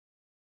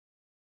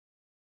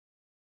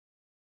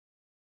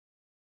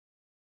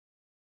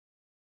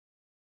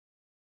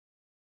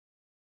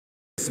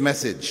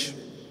message.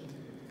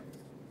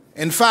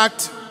 In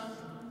fact,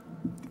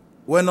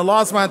 when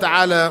Allah subhanahu wa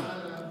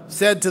ta'ala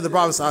said to the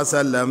Prophet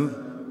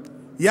sallallahu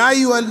Ya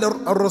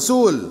ayyuha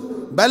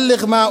al-rasul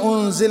balligh ma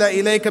unzila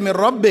ilayka min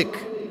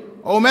rabbik,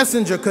 O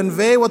messenger,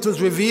 convey what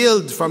was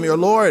revealed from your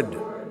Lord.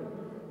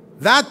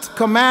 That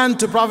command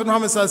to Prophet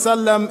Muhammad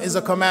sallallahu is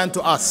a command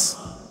to us,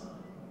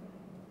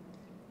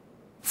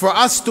 for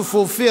us to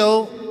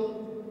fulfill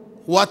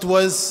what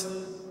was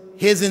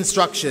his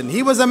instruction.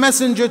 He was a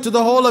messenger to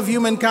the whole of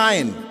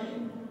humankind,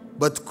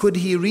 but could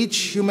he reach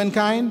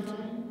humankind?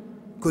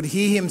 Could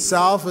he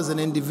himself as an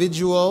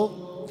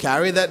individual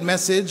carry that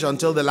message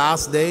until the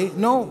last day?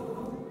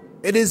 No.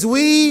 It is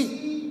we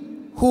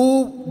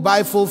who,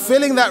 by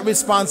fulfilling that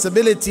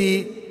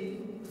responsibility,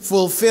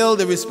 fulfill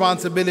the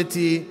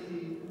responsibility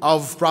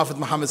of Prophet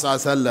Muhammad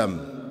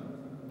ﷺ.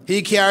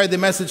 He carried the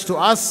message to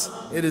us.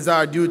 It is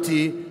our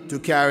duty to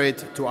carry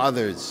it to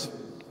others.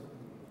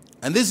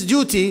 And this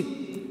duty,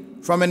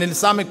 from an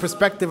Islamic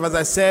perspective, as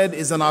I said,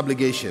 is an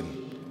obligation.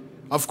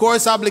 Of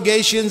course,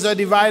 obligations are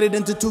divided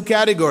into two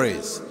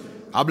categories: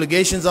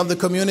 obligations of the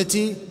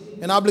community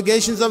and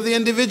obligations of the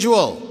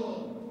individual.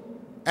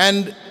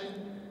 And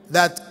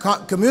that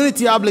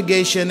community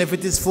obligation, if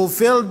it is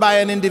fulfilled by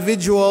an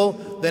individual,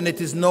 then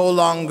it is no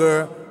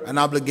longer an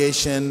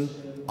obligation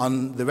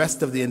on the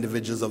rest of the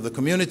individuals of the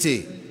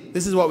community.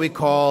 This is what we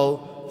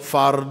call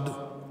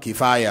fard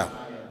kifaya.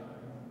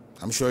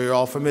 I'm sure you're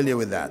all familiar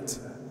with that.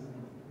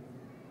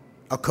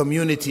 A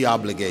community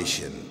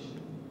obligation.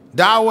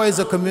 Dawah is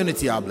a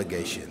community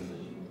obligation.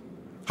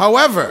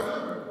 However,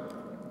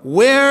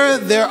 where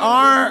there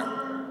are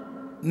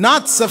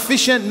not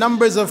sufficient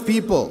numbers of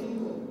people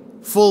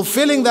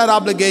fulfilling that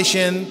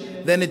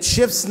obligation, then it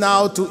shifts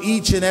now to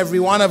each and every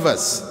one of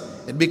us.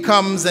 It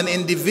becomes an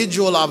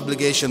individual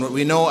obligation, what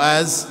we know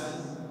as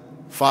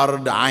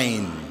fard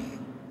ayn,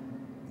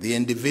 the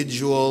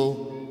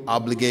individual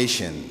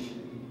obligation.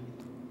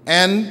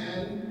 And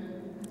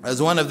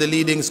as one of the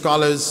leading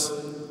scholars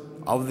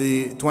of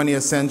the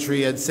 20th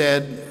century had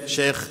said,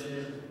 Sheikh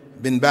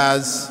bin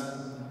Baz,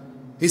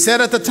 he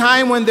said, at the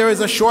time when there is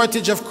a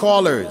shortage of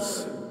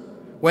callers,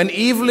 when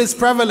evil is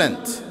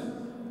prevalent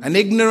and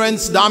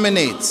ignorance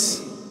dominates,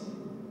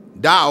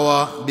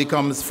 da'wah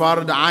becomes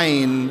fard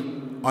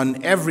ayn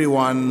on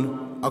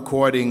everyone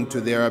according to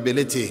their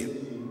ability.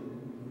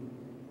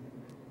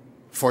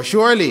 For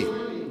surely,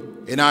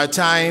 in our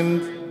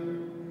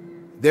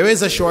time, there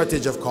is a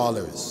shortage of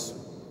callers.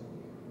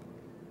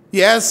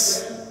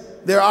 Yes,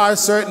 there are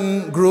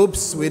certain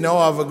groups. We know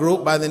of a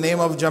group by the name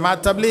of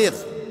Jamaat Tabligh,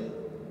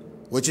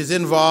 which is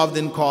involved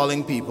in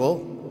calling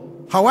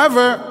people.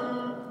 However,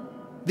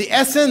 the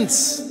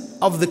essence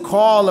of the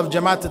call of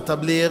Jamaat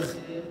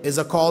Tabligh is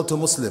a call to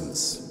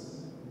Muslims.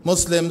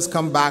 Muslims,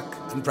 come back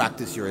and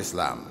practice your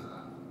Islam.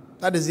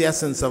 That is the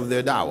essence of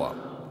their da'wah.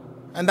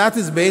 And that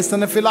is based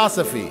on a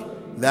philosophy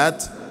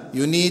that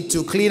you need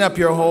to clean up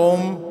your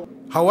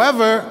home.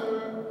 However,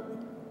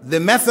 the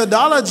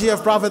methodology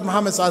of Prophet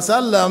Muhammad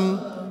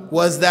ﷺ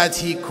was that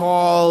he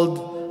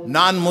called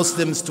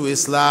non-Muslims to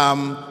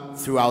Islam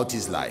throughout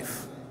his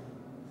life.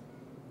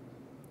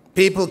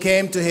 People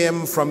came to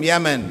him from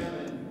Yemen.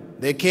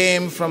 They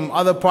came from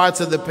other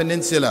parts of the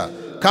peninsula,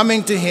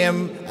 coming to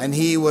him, and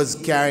he was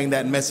carrying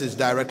that message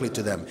directly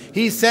to them.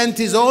 He sent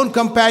his own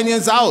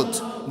companions out,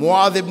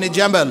 Mu'adh ibn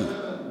Jabal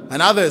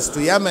and others,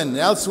 to Yemen and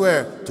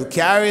elsewhere to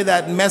carry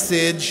that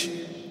message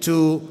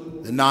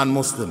to the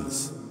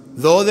non-Muslims,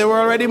 though there were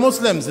already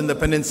Muslims in the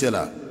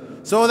peninsula.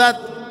 So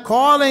that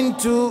calling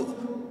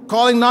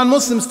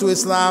non-Muslims to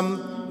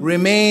Islam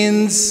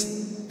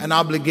remains an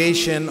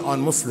obligation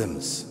on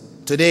Muslims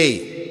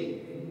today,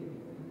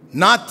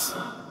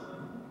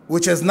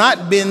 which has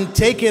not been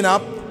taken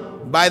up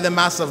by the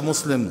mass of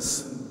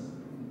Muslims.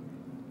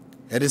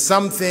 It is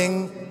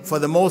something, for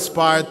the most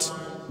part,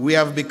 we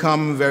have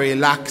become very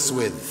lax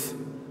with.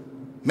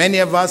 Many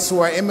of us who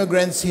are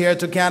immigrants here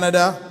to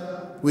Canada,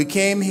 we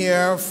came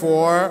here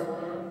for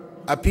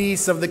a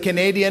piece of the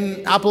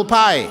Canadian apple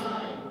pie.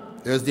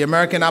 There's the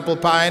American apple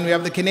pie and we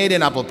have the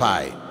Canadian apple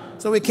pie.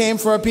 So we came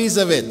for a piece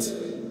of it.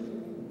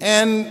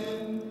 And,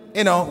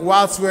 you know,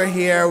 whilst we're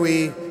here,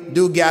 we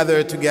do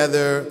gather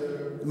together,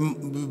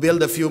 we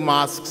build a few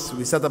mosques,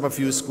 we set up a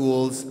few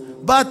schools.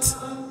 But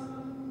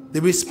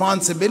the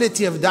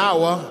responsibility of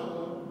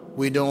da'wah,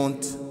 we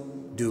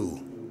don't do.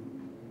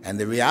 And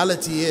the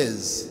reality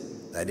is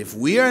that if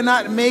we are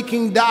not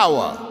making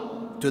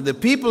da'wah to the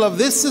people of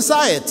this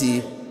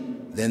society,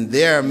 then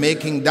they're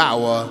making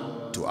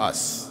da'wah to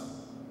us.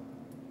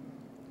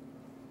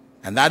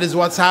 And that is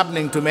what's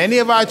happening to many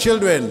of our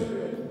children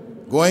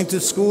going to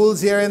schools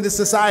here in this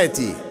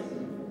society,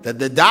 that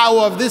the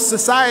da'wah of this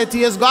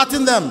society has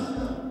gotten them.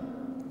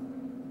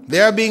 They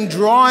are being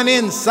drawn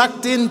in,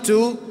 sucked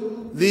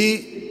into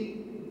the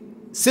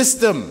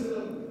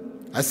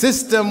system, a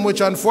system which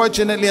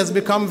unfortunately has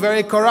become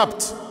very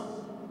corrupt,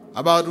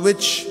 about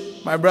which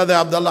my brother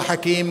Abdullah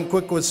Hakim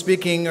Quick was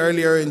speaking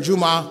earlier in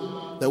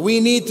Jummah, that we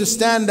need to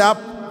stand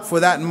up for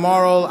that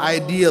moral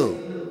ideal.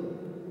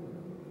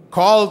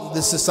 Call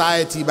the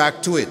society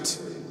back to it.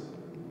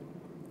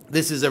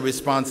 this is a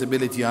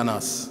responsibility on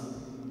us.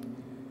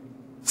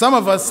 Some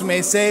of us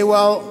may say,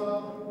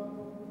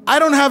 well, I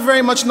don't have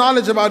very much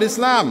knowledge about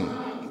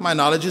Islam. My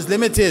knowledge is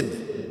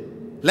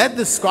limited. Let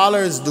the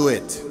scholars do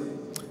it.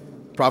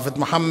 Prophet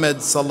Muhammad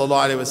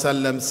sallallahu alaihi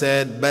wasallam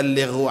said,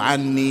 "Ballighu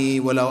anni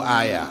walau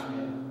ayah."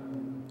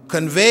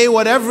 Convey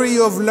whatever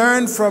you have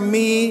learned from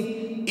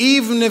me,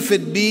 even if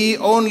it be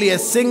only a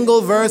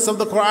single verse of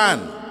the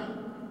Quran.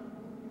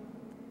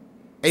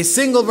 A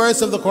single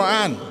verse of the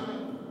Quran.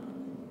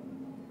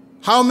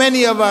 How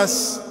many of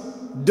us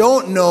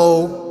don't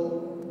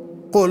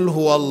know Qul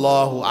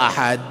huwallahu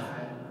ahad?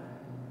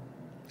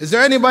 Is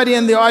there anybody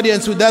in the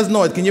audience who does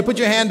know it? Can you put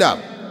your hand up?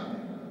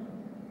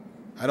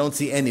 I don't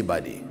see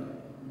anybody.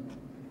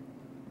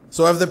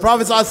 So if the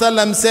Prophet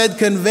ﷺ said,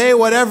 convey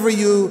whatever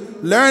you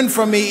learn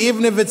from me,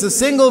 even if it's a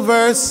single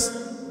verse,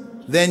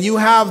 then you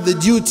have the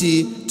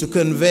duty to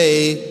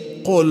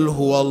convey Qul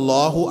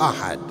huwallahu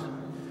ahad.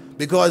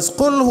 Because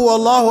Qul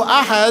huwallahu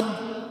ahad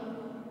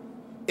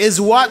is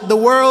what the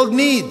world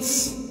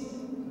needs.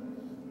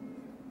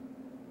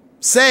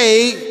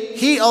 Say,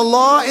 He,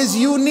 Allah, is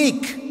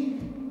unique.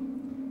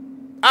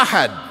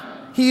 Ahad.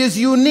 He is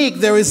unique.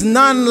 There is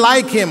none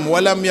like Him.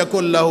 وَلَمْ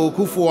يَكُنْ لَهُ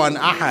كُفُوًا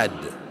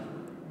أَحَدٍ.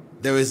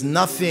 There is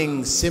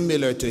nothing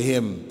similar to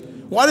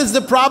Him. What is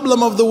the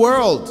problem of the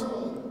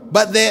world?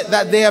 But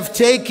that they have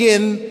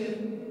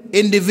taken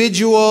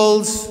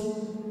individuals,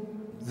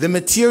 the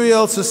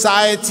material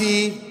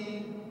society,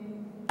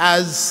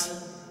 as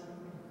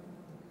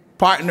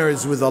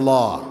partners with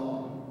Allah.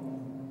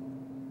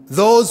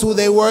 Those who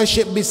they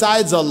worship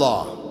besides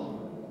Allah.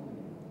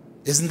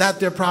 Isn't that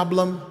their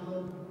problem?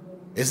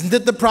 Isn't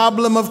it the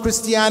problem of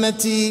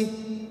Christianity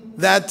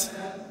that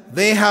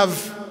they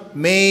have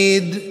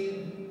made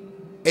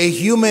a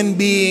human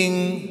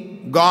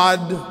being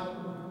God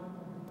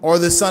or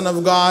the Son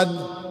of God?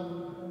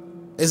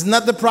 Isn't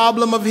that the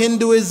problem of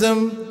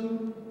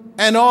Hinduism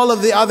and all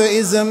of the other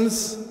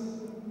isms?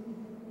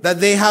 That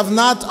they have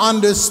not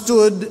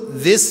understood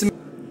this,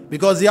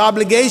 because the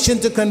obligation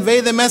to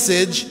convey the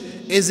message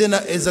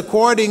is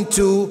according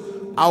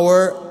to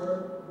our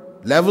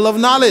level of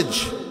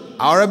knowledge,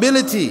 our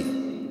ability.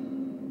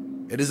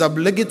 It is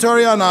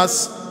obligatory on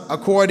us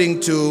according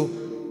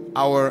to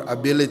our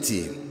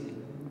ability.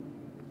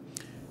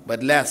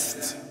 But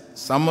lest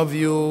some of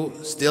you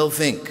still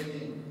think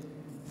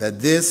that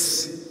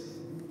this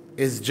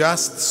is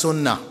just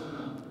sunnah.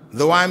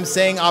 Though I'm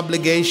saying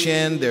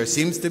obligation, there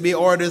seems to be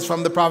orders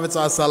from the Prophet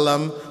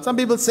ﷺ. Some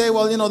people say,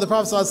 well, you know, the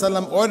Prophet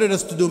ﷺ ordered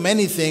us to do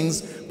many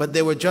things, but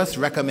they were just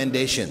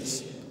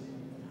recommendations.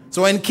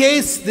 So in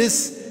case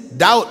this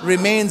doubt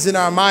remains in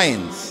our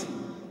minds,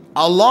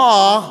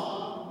 Allah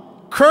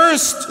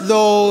cursed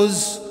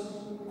those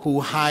who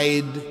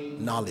hide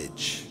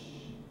knowledge.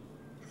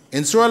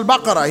 In Surah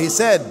Al-Baqarah, He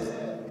said,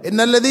 إِنَّ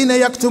الَّذِينَ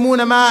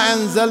يَكْتُمُونَ مَا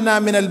أَنزَلْنَا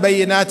مِنَ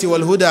الْبَيِّنَاتِ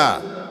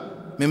وَالْهُدَى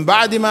من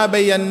بعد ما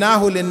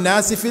بيناه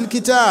للناس في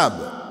الكتاب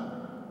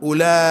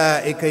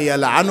أولئك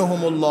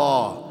يلعنهم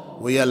الله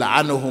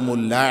ويلعنهم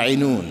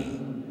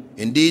اللاعنون.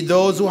 Indeed,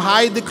 those who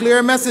hide the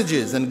clear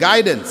messages and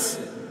guidance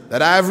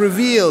that I have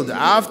revealed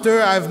after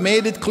I've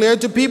made it clear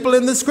to people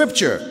in the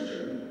scripture,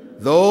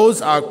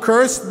 those are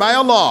cursed by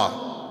Allah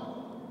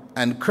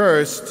and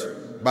cursed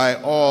by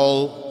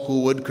all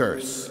who would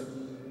curse.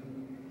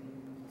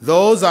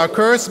 Those are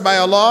cursed by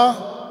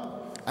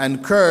Allah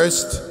and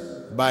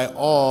cursed by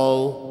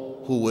all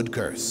who would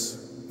curse.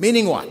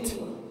 Meaning what?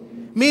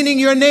 Meaning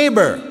your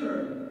neighbor,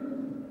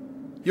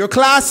 your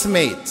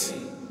classmate,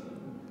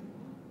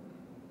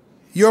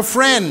 your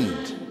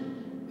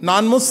friend,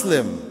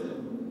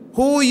 non-Muslim,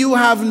 who you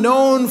have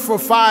known for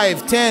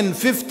 5, 10,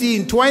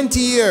 15, 20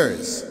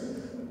 years,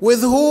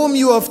 with whom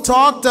you have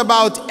talked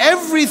about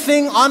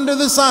everything under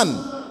the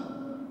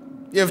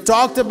sun. You have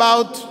talked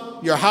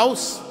about your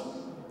house,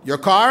 your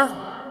car,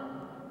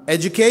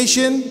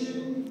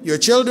 education, your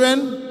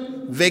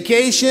children,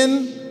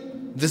 vacation,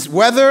 this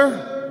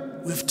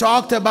weather. We've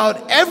talked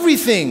about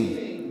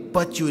everything,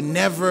 but you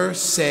never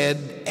said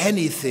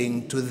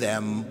anything to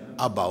them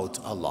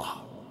about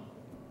Allah.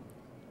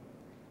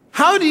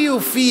 How do you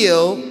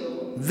feel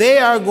they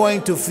are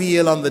going to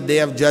feel on the day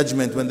of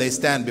judgment when they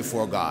stand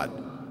before God?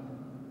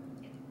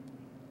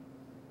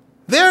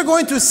 They're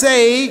going to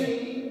say,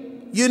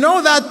 you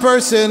know that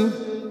person,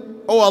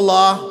 oh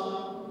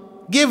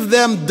Allah, give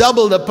them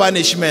double the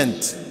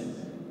punishment.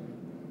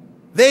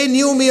 They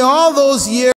knew me all those years.